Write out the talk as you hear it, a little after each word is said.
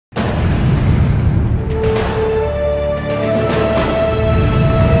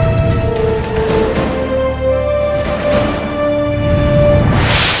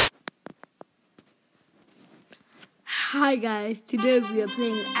Hi guys, today we are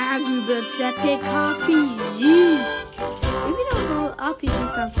playing Angry Birds Epic RPG. If you don't know,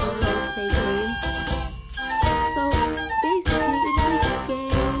 RPG stands for role play game. So basically in this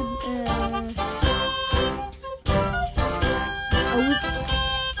game,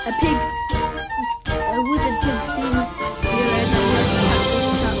 a wizard pig sees you're in a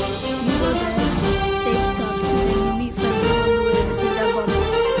you go there, save stuff, and then you meet friends along the way because they're bombing.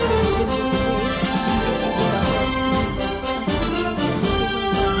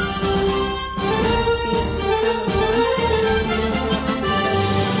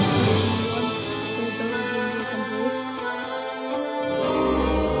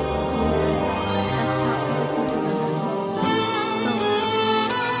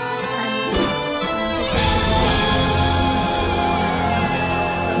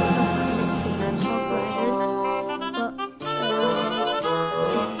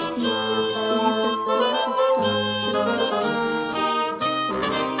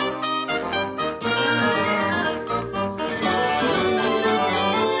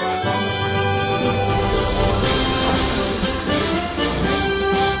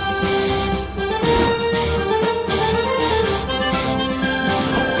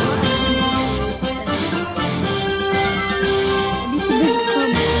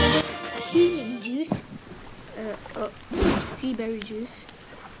 Sea berry juice.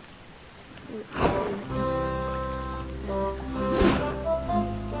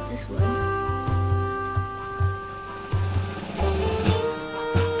 This one.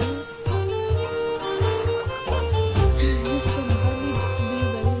 This one honey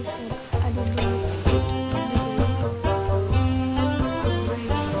blueberries and I don't know.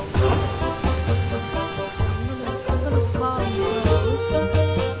 I'm gonna farm those.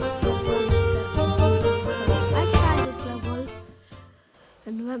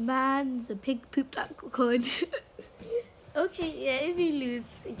 And my man, the pig pooped out coins. Okay, yeah, if you lose,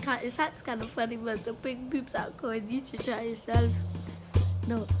 it sounds kind of funny, but the pig poops out coins. You should try yourself.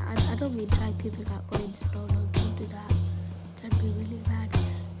 No, I don't mean try pooping out coins. No, don't do that. That'd be really bad.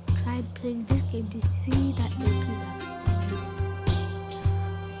 Try playing this game to see that they poop out coins.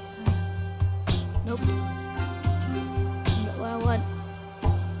 Nope. Not what I want.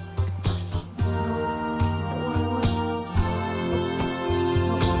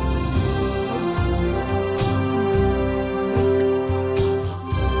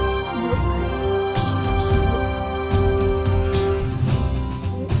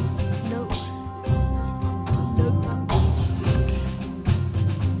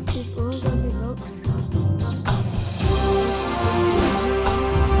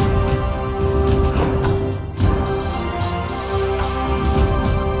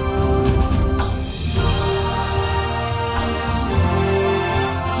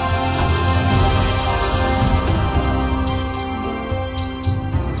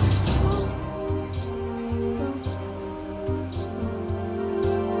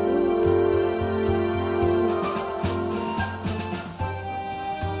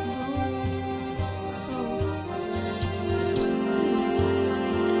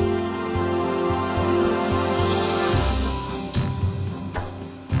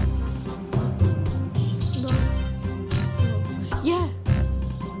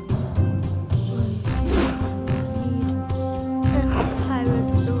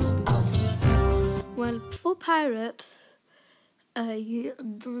 Pirates,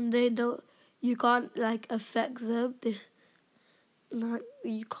 you can't like affect them.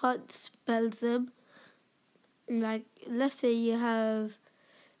 You can't spell them. Like, let's say you have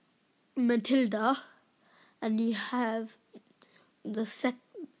Matilda, and you have the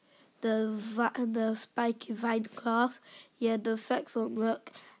spiky vine class. Yeah, the effects won't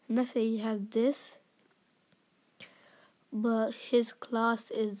work. And let's say you have this, but his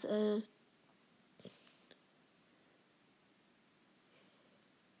class is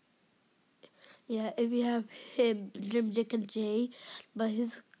yeah, if you have him, Jim, Jick, and Jay, but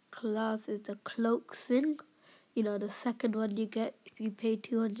his class is the cloak thing. You know, the second one you get if you pay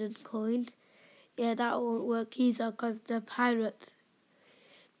 200 coins. Yeah, that won't work either because they're pirates.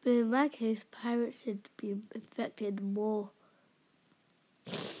 But in my case, pirates should be infected more.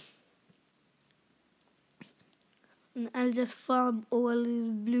 And I'll just farm all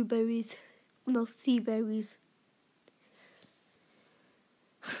these blueberries. No, sea berries.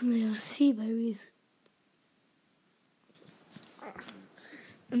 Yeah, sea berries.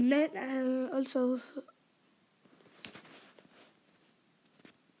 And then I'll also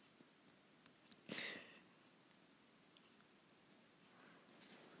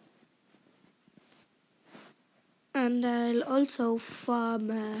And I'll also farm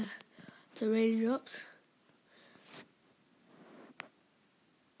the raindrops.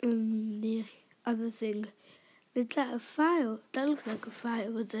 And the other thing, it's like a file. That looks like a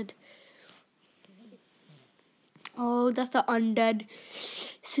file, was it? Oh, that's the undead.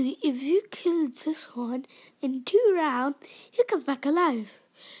 So if you kill this one in 2 rounds, he comes back alive.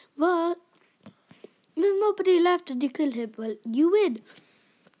 But there's nobody left and you kill him. Well, you win.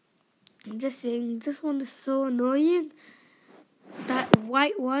 I'm just saying, this one is so annoying. That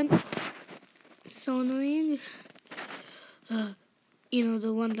white one, so annoying. You know,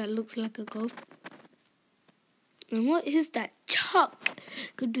 the one that looks like a ghost. And what is that? Chuck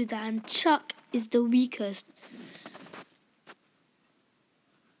could do that, and Chuck is the weakest.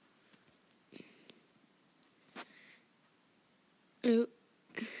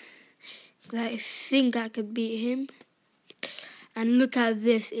 I think I could beat him. And look at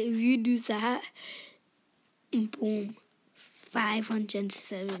this. If you do that, boom,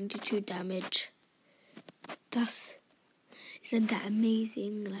 572 damage. Isn't that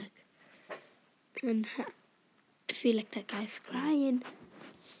amazing? Like, and I feel like that guy's crying.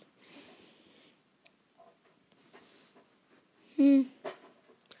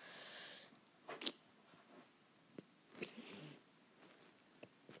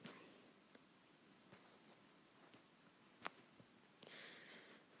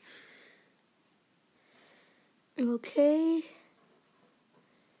 Okay.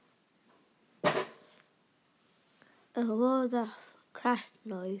 What was that crash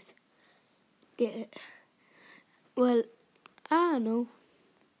noise? Yeah. Well, I don't know.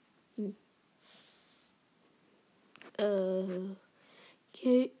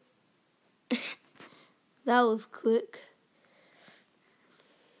 Okay. That was quick.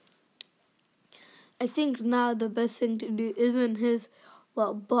 I think now the best thing to do isn't his,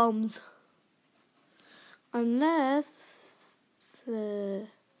 bombs. Unless the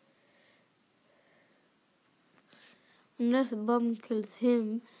bomb kills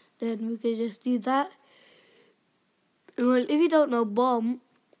him, then we could just do that. Well, if you don't know bomb,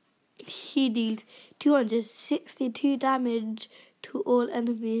 he deals 262 damage to all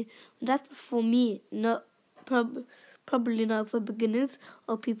enemies. That's for me, not probably not for beginners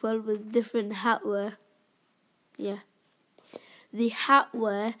or people with different hardware. Yeah. The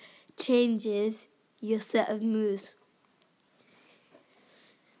hardware changes your set of moves.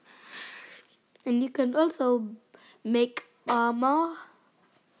 And you can also make armor.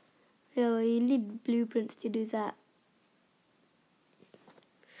 Yeah, you need blueprints to do that.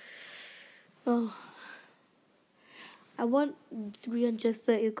 Oh, I want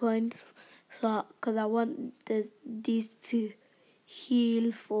 330 coins, so because I want these to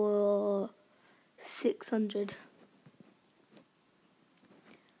heal for 600.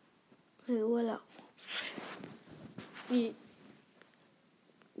 Wait, voila. Yeah.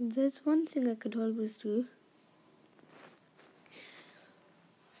 There's one thing I could always do.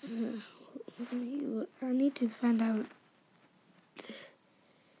 I need to find out.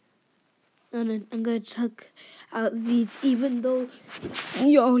 And I'm going to check out these, even though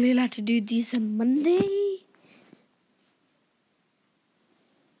you only allowed to do these on Monday.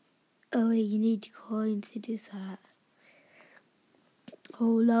 Oh wait, you need coins to do that.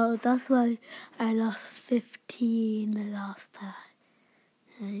 Oh no, that's why I lost 15 the last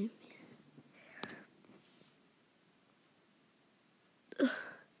time.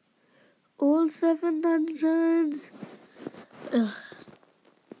 All 700s.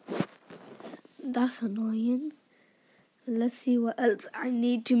 That's annoying. Let's see what else I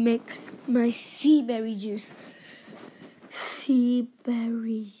need to make my sea berry juice. Sea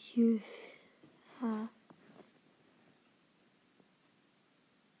berry juice.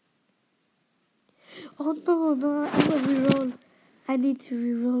 Oh no, I'm gonna reroll. I need to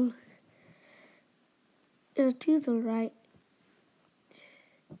reroll. Two's alright.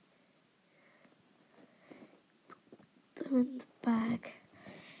 Put them in the bag.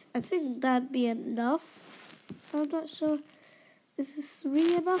 I think that'd be enough. I'm not sure. Is this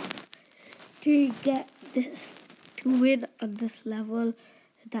 3 enough to get this, to win on this level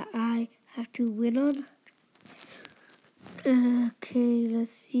that I have to win on? Okay,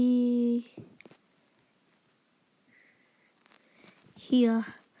 let's see. Here,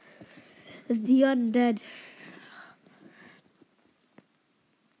 the Undead.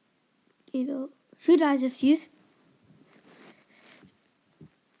 You know, who did I just use?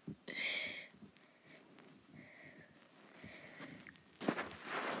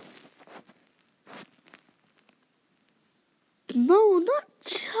 No, not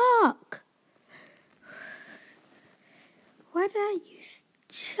Chuck. Why did I use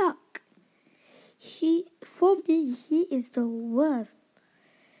Chuck? For me, he is the worst.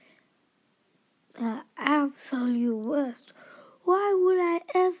 The absolute worst. Why would I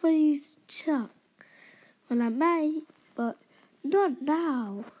ever never use Chuck. Well, I might, but not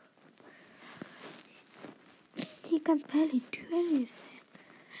now. He can barely do anything.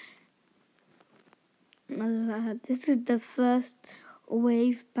 This is the first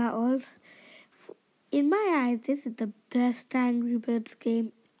wave battle. In my eyes, this is the best Angry Birds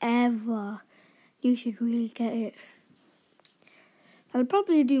game ever. You should really get it. I'll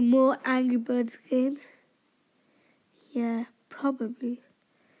probably do more Angry Birds game. Yeah, probably.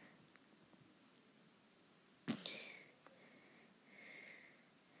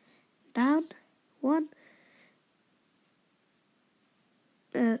 Down. One.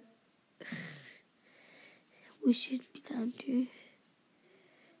 We should be down two.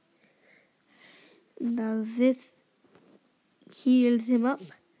 Now this heals him up.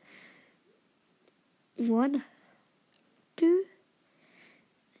 1, 2,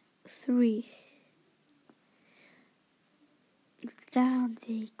 3. Down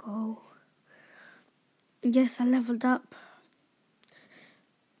they go. Yes, I leveled up.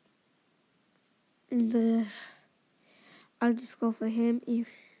 I'll just go for him.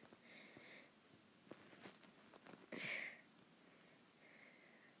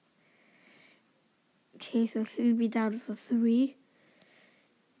 Okay, so he'll be down for 3.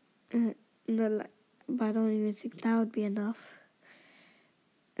 But I don't even think that would be enough.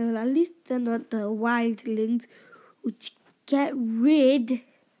 Well, at least they're not the wildlings, which get rid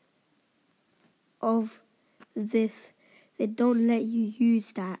of this. They don't let you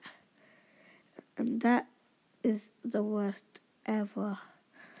use that. And that is the worst ever.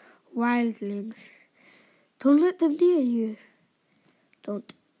 Wildlings. Don't let them near you.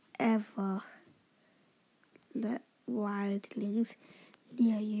 Don't ever let wildlings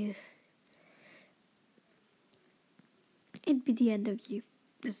near you. It'd be the end of you,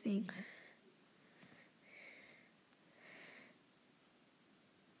 the thing.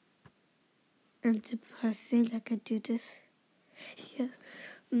 And depressing, I can do this. Yes.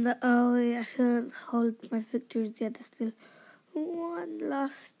 No, I shouldn't hold my victories yet. There's still one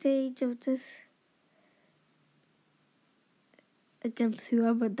last stage of this. Against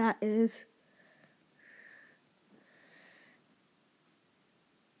whoever that is.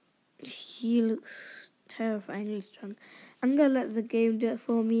 He looks terrifyingly strong. I'm gonna let the game do it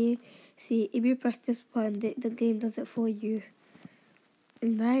for me. See, if you press this button, the game does it for you.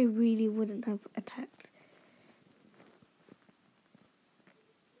 And I really wouldn't have attacked.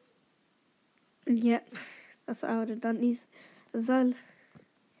 Yep, that's what I would have done these as well.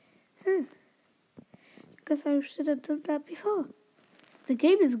 Because I should have done that before. The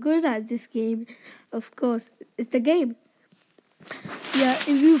game is good at this game, of course. It's the game. Yeah,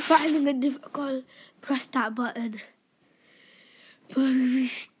 if you're finding it difficult, press that button. But if you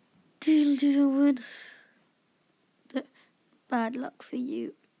still didn't win, bad luck for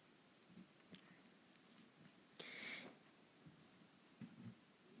you.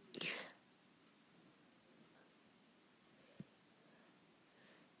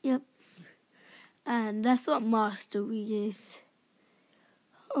 Yep. And that's what mastery is.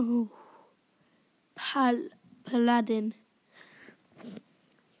 Oh. Paladin.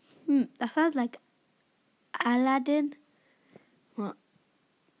 That sounds like Aladdin. What?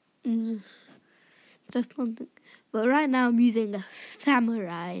 Just one thing. But right now I'm using a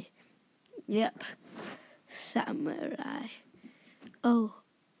samurai. Yep. Samurai. Oh,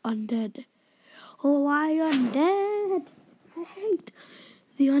 undead. Oh, why undead? I hate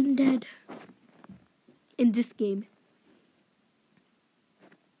the undead in this game.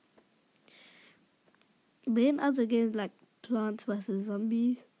 But in other games like Plants vs.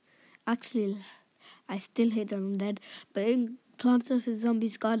 Zombies, actually, I still hate undead. But in Plants vs.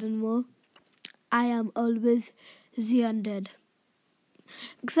 Zombies Garden War, I am always the undead.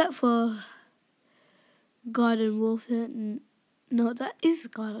 Except for Garden Warfare. No, that is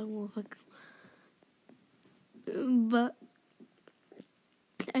Garden Warfare. But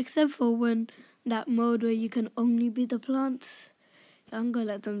except for when that mode where you can only be the plants, I'm gonna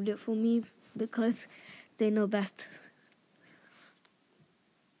let them do it for me because they know best.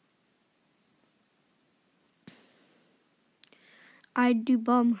 I do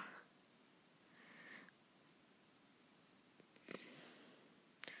bomb.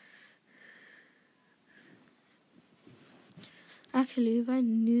 Actually, if I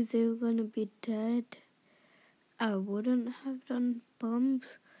knew they were gonna be dead, I wouldn't have done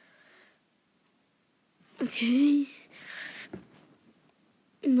bombs. Okay.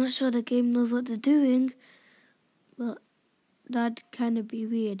 I'm not sure the game knows what they're doing, but that'd kind of be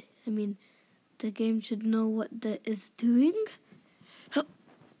weird. I mean, the game should know what it is doing.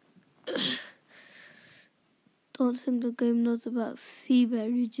 don't think the game knows about sea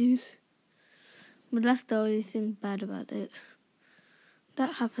berry juice. But that's the only thing bad about it.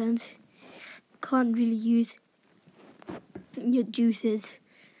 That happens. Can't really use your juices.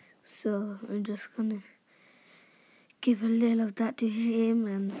 So I'm just gonna give a little of that to him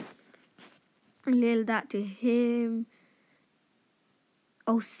and a little that to him.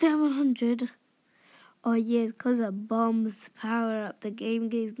 Oh, 700. Oh yeah, because of bombs power up the game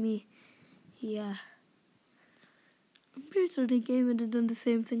gave me. Yeah. I'm pretty sure the game would have done the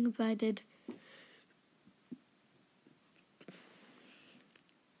same thing as I did.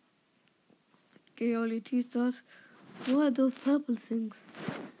 Okay, only 2 stars. What are those purple things?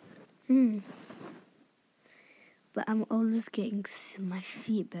 But I'm always getting my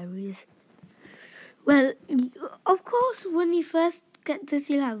sea berries. Well, of course, when you first get this,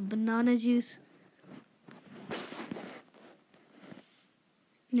 you'll have banana juice.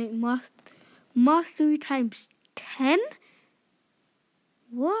 Like mastery times 10?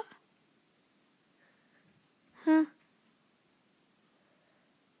 What? Huh?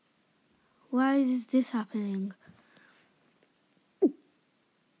 Why is this happening?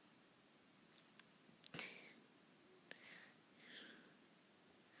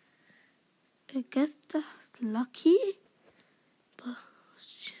 I guess that's lucky. But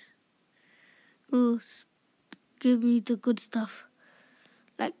give me the good stuff.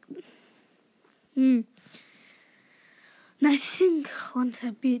 Like, And I think once I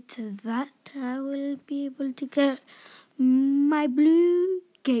beat that, I will be able to get my blue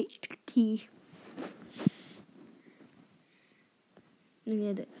gate key.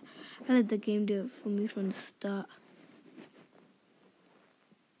 I let the game do it for me from the start.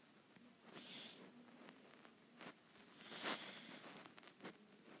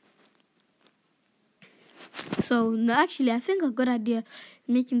 So, no, actually, I think a good idea is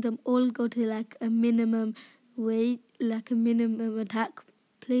making them all go to like a minimum weight, like a minimum attack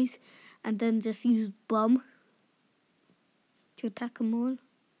place, and then just use bomb to attack them all.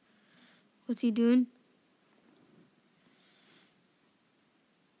 What's he doing?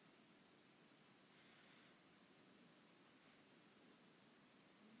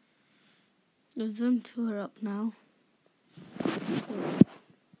 The Them 2 are up now.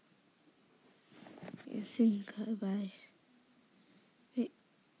 I think by wait,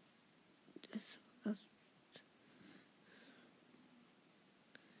 just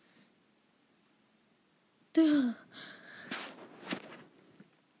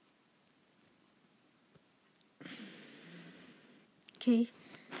okay,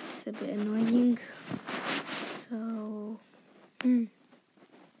 it's a bit annoying. So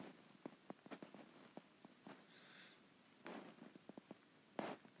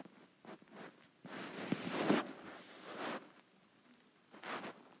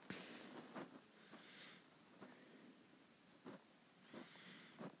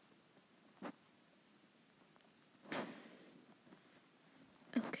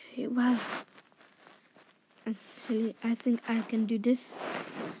okay, wow. Actually, I think I can do this.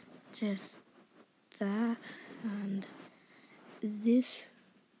 Just that and this.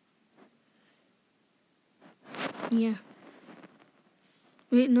 Yeah.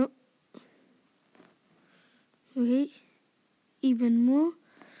 Wait, no. Wait. Even more.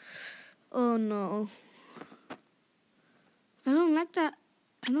 Oh no. I don't like that.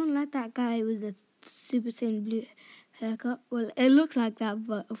 I don't like that guy with the Super Saiyan blue haircut. Well, it looks like that,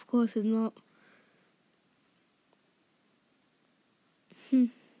 but of course it's not.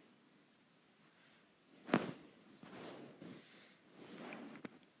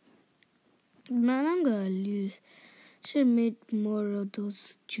 Man, I'm gonna lose. Should have made more of those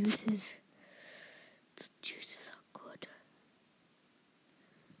juices. The juices are good.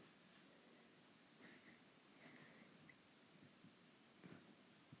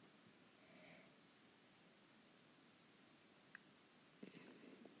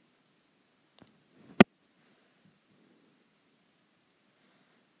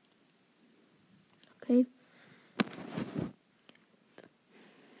 Okay.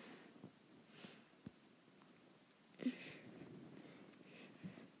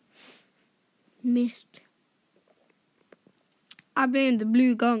 Missed. I blame the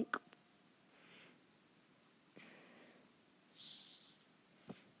blue gunk.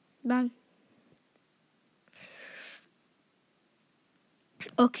 Bang.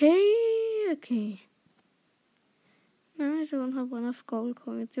 Okay. Now I don't have enough gold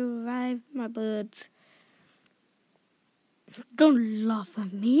coins to revive my birds. Don't laugh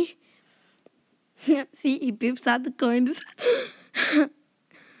at me. See, he beeps out the coins.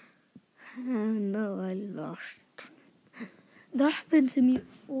 Oh no, I lost. That happens to me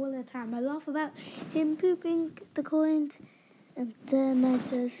all the time. I laugh about him pooping the coins, and then I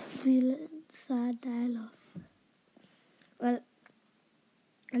just feel sad that I laugh. Well,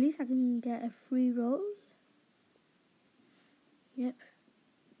 at least I can get a free roll. Yep.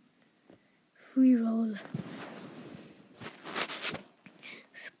 Free roll.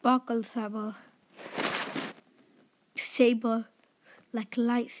 Sparkle saber. Saber. Like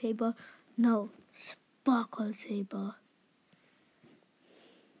lightsaber. No. Sparkle saber.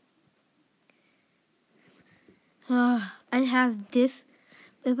 I have this.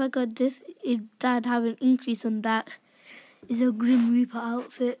 If I got this, I'd have an increase on that. It's a Grim Reaper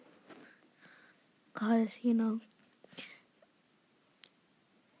outfit. Cause, you know.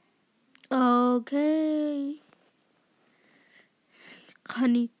 Okay.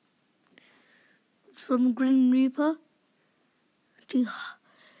 Honey. From Grim Reaper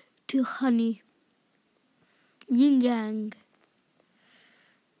to honey. Yin yang.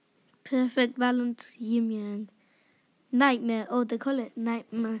 Perfect balance, yin yang. Nightmare. Oh, they call it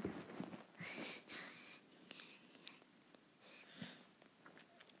nightmare.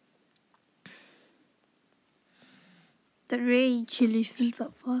 The red chili fills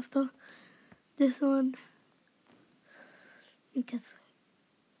up faster. This one. Because.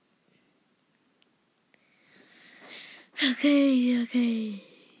 Okay.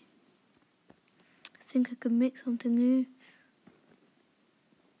 I think I could make something new.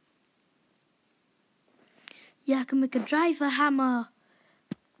 Yeah, I can make a driver hammer.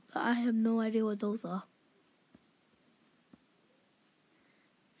 But I have no idea what those are.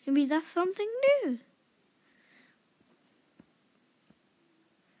 Maybe that's something new.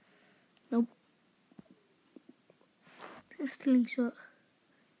 Nope. A slingshot.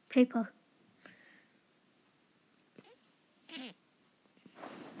 Paper. I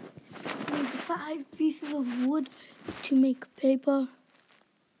need 5 pieces of wood to make paper.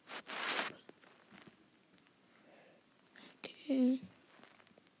 Okay.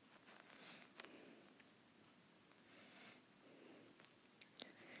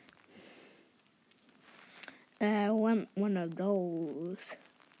 I want one of those.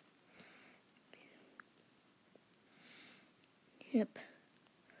 Yep.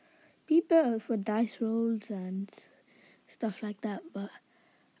 Be better for dice rolls and stuff like that, but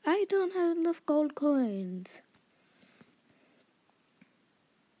I don't have enough gold coins.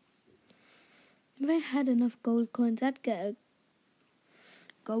 If I had enough gold coins, I'd get a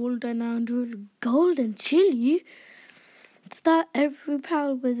golden chili. Start every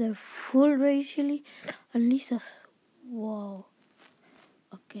power with a full red chili. At least a... Whoa.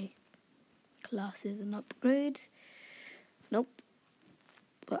 Okay. Classes and upgrades. Nope.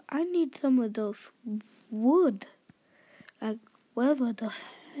 But I need some of those wood. Like, wherever the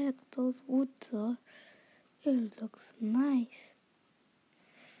heck those woods are. It looks nice.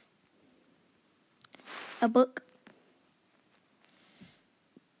 A book.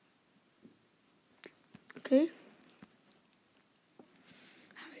 Okay.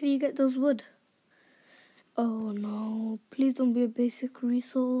 How do you get those wood? Oh no, please don't be a basic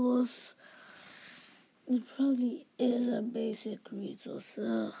resource. It probably is a basic resource.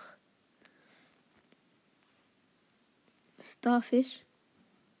 Ugh. Starfish.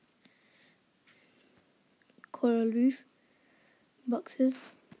 Coral reef. Boxes.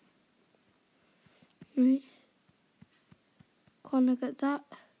 Right. Can't I get that?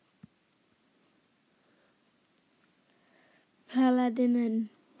 Paladin and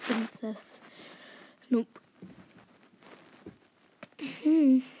princess. Nope.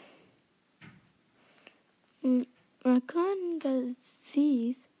 I can't get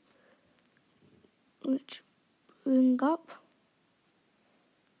these. Which bring up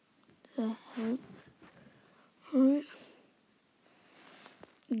the heck. Alright.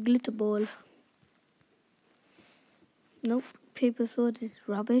 Glitter ball. Nope. Paper sword is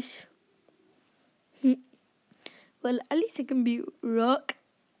rubbish. Well, at least it can be rock.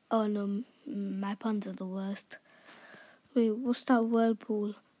 Oh no, my puns are the worst. Wait, what's that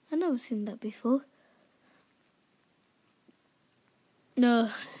whirlpool? I've never seen that before.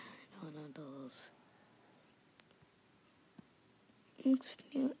 No, one of those.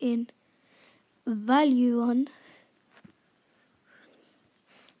 In value on.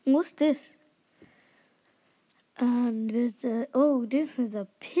 What's this? And there's a... Oh, this is a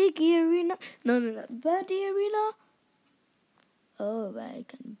piggy arena. No, birdie arena. Oh, I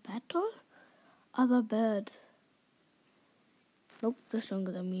can battle other birds. Nope, they're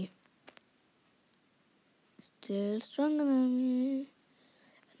stronger than me. Still stronger than me.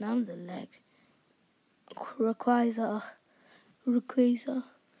 And I'm the leg. Rayquaza. I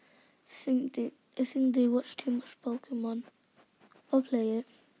think they watch too much Pokemon. I'll play it.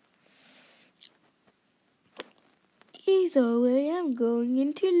 Either way, I'm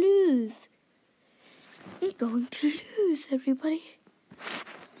going to lose. I'm going to lose, everybody.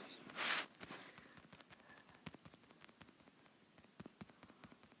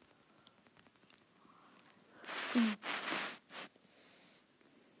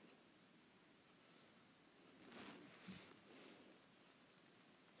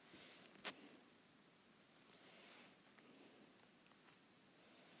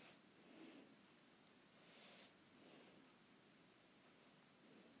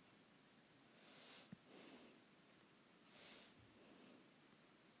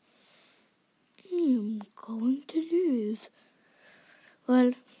 I'm going to lose.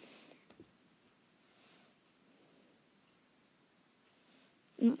 Well,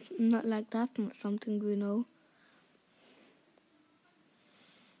 not like that, not something we know.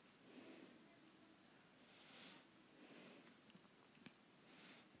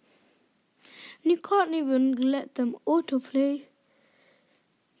 And you can't even let them autoplay.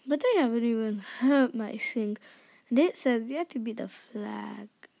 But they haven't even hurt my thing. And it says you have to be the flag.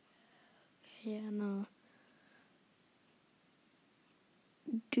 Yeah, no.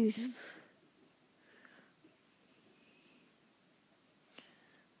 Dude.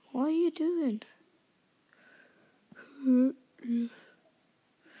 What are you doing?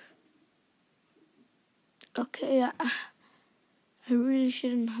 Okay, I really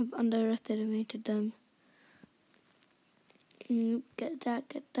shouldn't have underestimated them. Get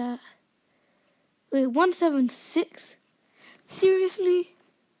that. Wait, 176? Seriously?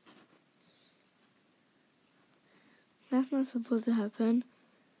 That's not supposed to happen.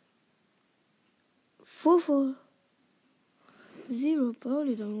 440, but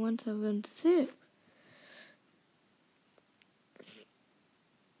only done 176.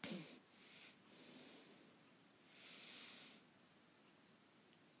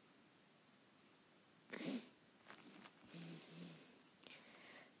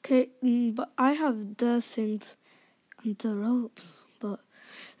 Okay, but I have the things and the ropes, but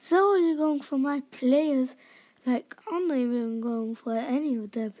they're only going for my players. Like, I'm not even going for any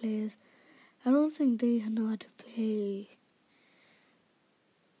of their players. I don't think they know how to play.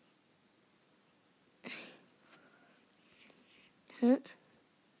 Huh?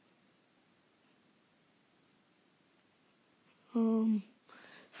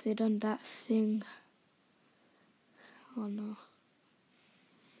 They done that thing. Oh no.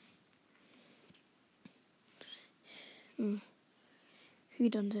 Who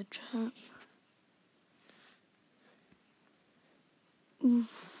done the trap? Ooh.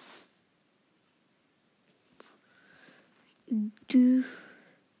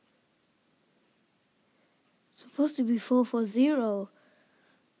 Supposed to be 440.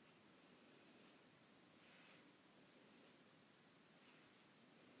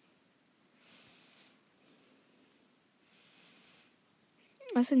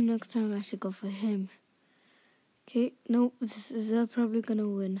 I think next time I should go for him. Okay, nope, they're probably gonna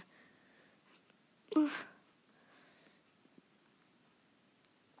win.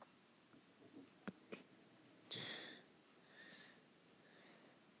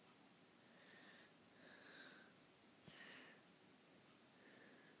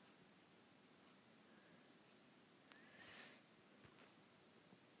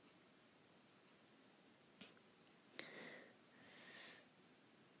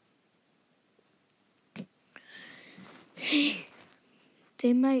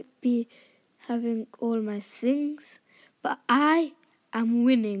 They might be having all my things, but I am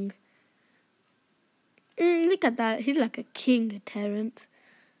winning. Look at that. He's like a king, Terrence.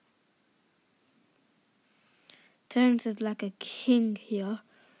 Terrence is like a king here.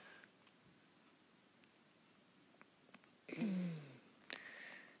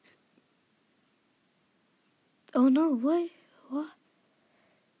 Oh no, wait, what?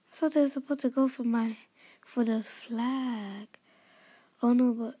 I thought they were supposed to go for this flag. Oh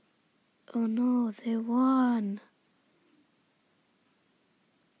no, they won.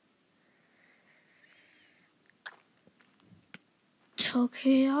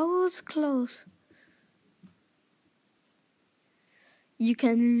 Okay, I was close. You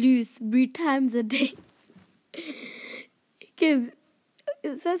can lose 3 times a day. Because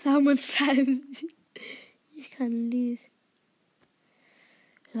it says how much times you can lose.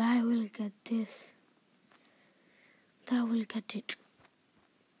 I will get this. That will get it.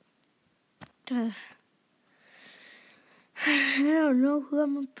 I don't know who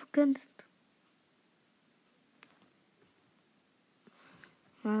I'm up against.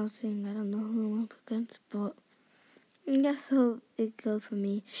 I was saying I don't know who I'm up against, but I guess so it goes for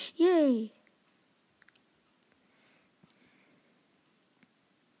me. Yay!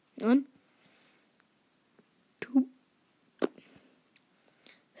 1, 2,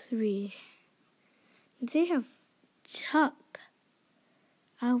 3. They have Chuck.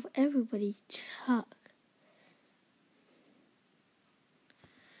 Out of everybody, Chuck.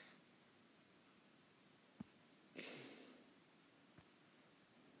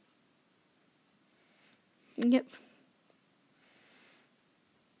 Yep.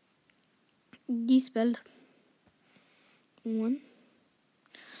 Despelled. 1.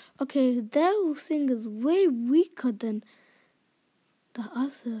 Okay, their thing is way weaker than the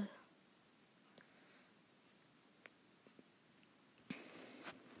other.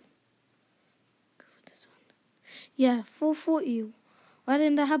 Go for this one. Yeah, 440. Why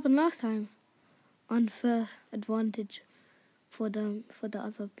didn't that happen last time? Unfair advantage for the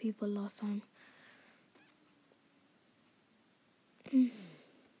other people last time.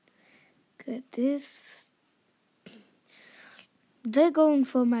 Good. This. They're going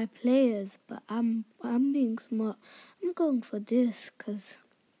for my players, but I'm being smart. I'm going for this because,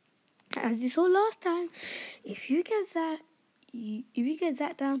 as you saw last time, if you get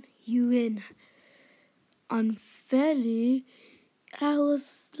that down, you win. Unfairly,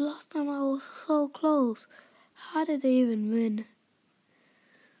 last time I was so close. How did they even win?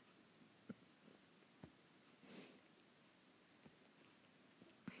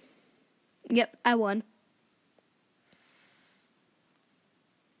 Yep, I won.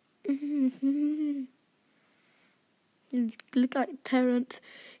 Look at Terrence.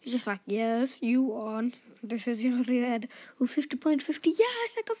 He's just like, yes, you won. This is your head. Oh, 50 points, 50.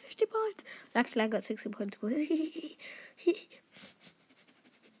 Yes, I got 50 points. Actually, I got 60 points.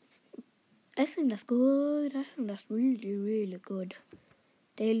 I think that's good. I think that's really, really good.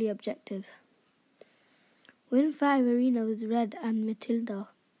 Daily objectives. Win 5 arena with Red and Matilda.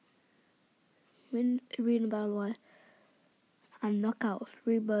 Win arena battle while and knock out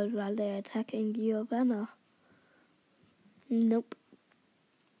 3 birds while they're attacking your banner. Nope.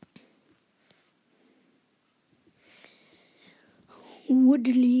 Wood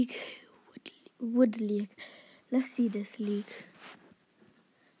League. Let's see this league.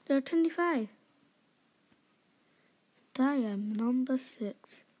 There are 25. I am number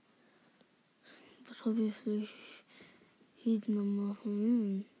 6. But obviously, he's number...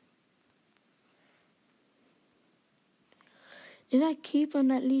 If I keep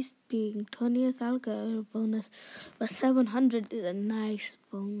on at least being 20th, I'll get a bonus. But 700 is a nice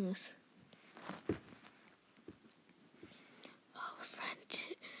bonus. Oh,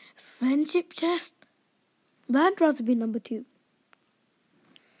 friendship chest. But I'd rather be number 2.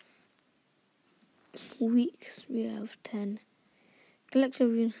 Weeks, we have 10.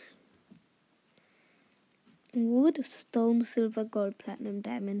 Collection wood, stone, silver, gold, platinum,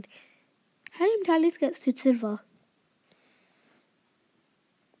 diamond. How many tallies gets to silver?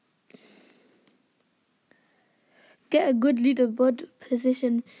 Get a good leaderboard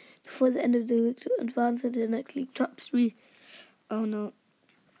position before the end of the week to advance into the next league top 3. Oh no.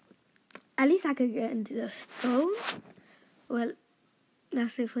 At least I could get into the stone. Well,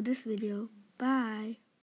 that's it for this video. Bye.